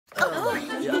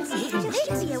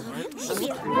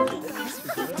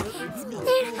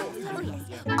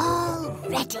All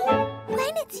ready.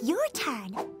 When it's your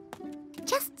turn,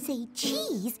 just say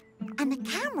cheese and the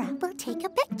camera will take a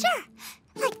picture.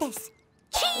 Like this.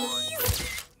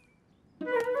 Cheese! Then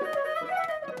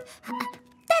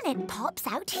it pops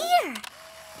out here.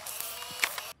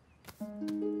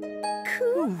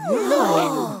 Cool.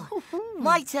 Whoa.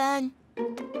 My turn.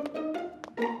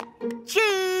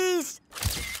 Cheese!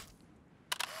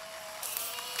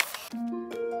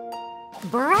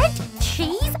 Bread,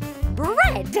 cheese,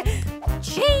 bread.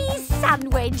 Cheese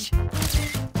sandwich.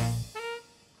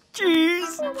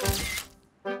 Cheese!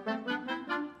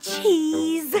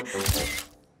 Cheese.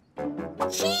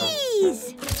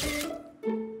 Cheese.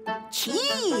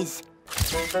 Cheese!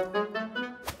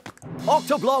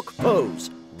 Octoblock pose.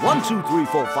 1, 2, 3,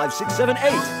 4, 5, 6, 7, 8.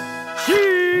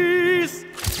 Cheese!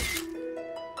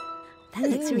 That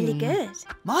looks really good.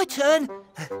 My turn.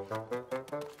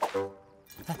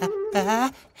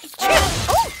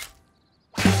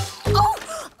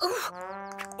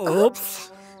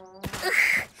 Oops.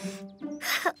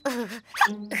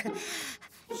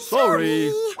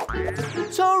 Sorry.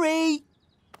 Sorry.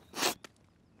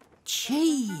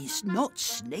 Cheese, not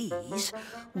sneeze.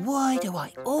 Why do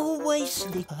I always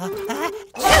sneeze?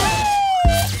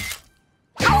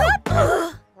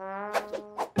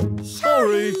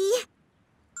 Sorry.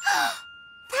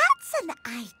 That's an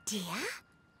idea.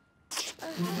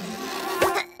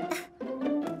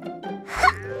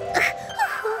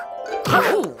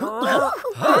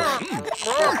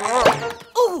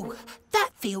 Oh, that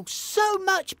feels so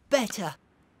much better.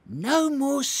 No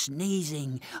more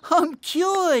sneezing. I'm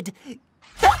cured.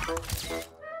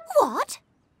 What?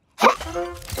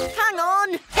 Hang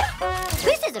on.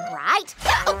 This isn't right.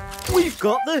 We've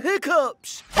got the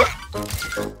hiccups.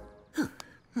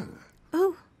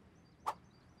 Oh.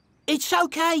 It's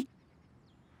okay.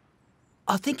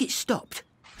 I think it stopped.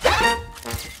 You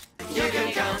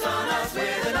can count on us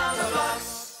with the Numberblocks.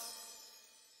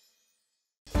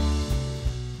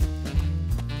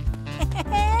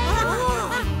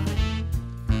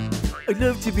 I'd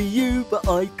love to be you, but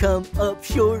I come up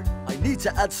short. I need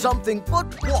to add something, but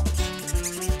what?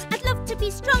 I'd love to be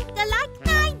stronger like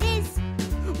 9 is.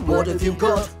 What have you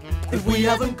got if we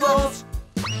haven't got?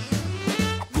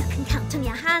 You can count on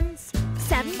your hands.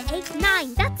 7, 8,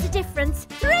 9. That's the difference.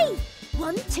 3.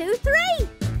 1, 2, 3.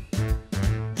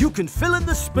 You can fill in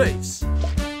the space.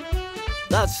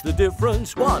 That's the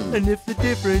difference. 1. And if the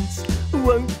difference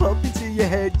won't pop into your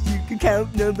head, you can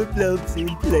count number blocks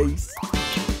in place.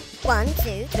 1, 2,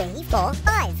 3, 4,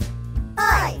 5.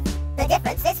 5. The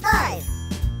difference is 5.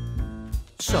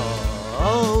 So,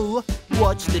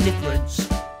 what's the difference?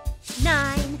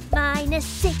 9 minus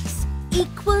 6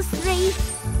 equals 3.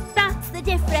 That's the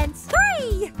difference.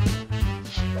 3.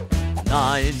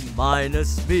 9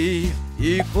 minus me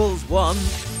equals 1.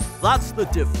 That's the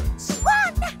difference.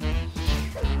 1.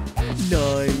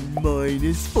 9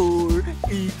 minus 4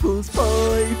 equals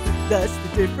 5. That's the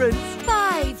difference.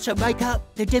 5. So make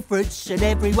up the difference and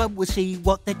everyone will see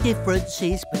what the difference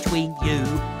is between you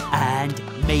and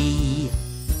me.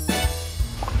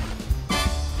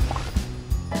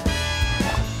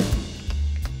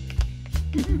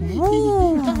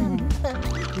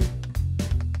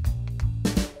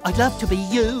 I'd love to be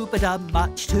you, but I'm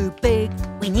much too big.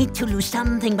 We need to lose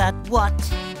something, but what?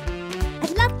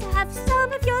 I'd love to have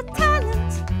some of your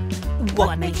talent.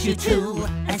 What makes you 2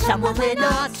 and someone we're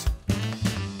not?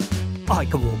 I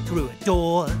can walk through a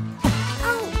door.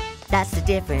 Oh, That's the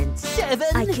difference. 7.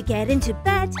 I could get into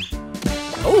bed.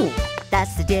 Oh,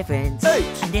 That's the difference. 8.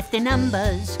 And if the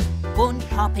numbers won't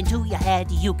pop into your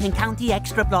head, you can count the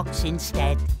extra blocks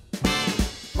instead.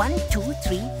 1, 2,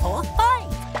 3, 4,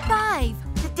 5. 5.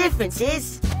 The difference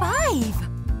is 5.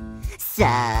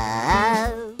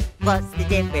 so. What's the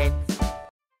difference?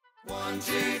 1,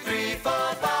 2, 3, 4,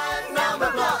 5.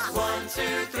 Numberblocks. 1,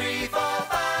 2, 3, 4,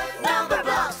 5.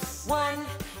 Numberblocks. 1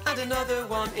 and another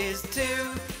one is 2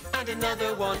 and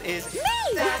another one is Me.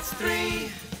 That's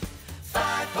 3.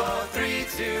 5, 4, 3,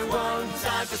 2, 1.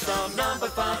 Time for some number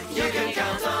fun. You can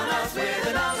count on us with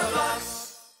the Numberblocks.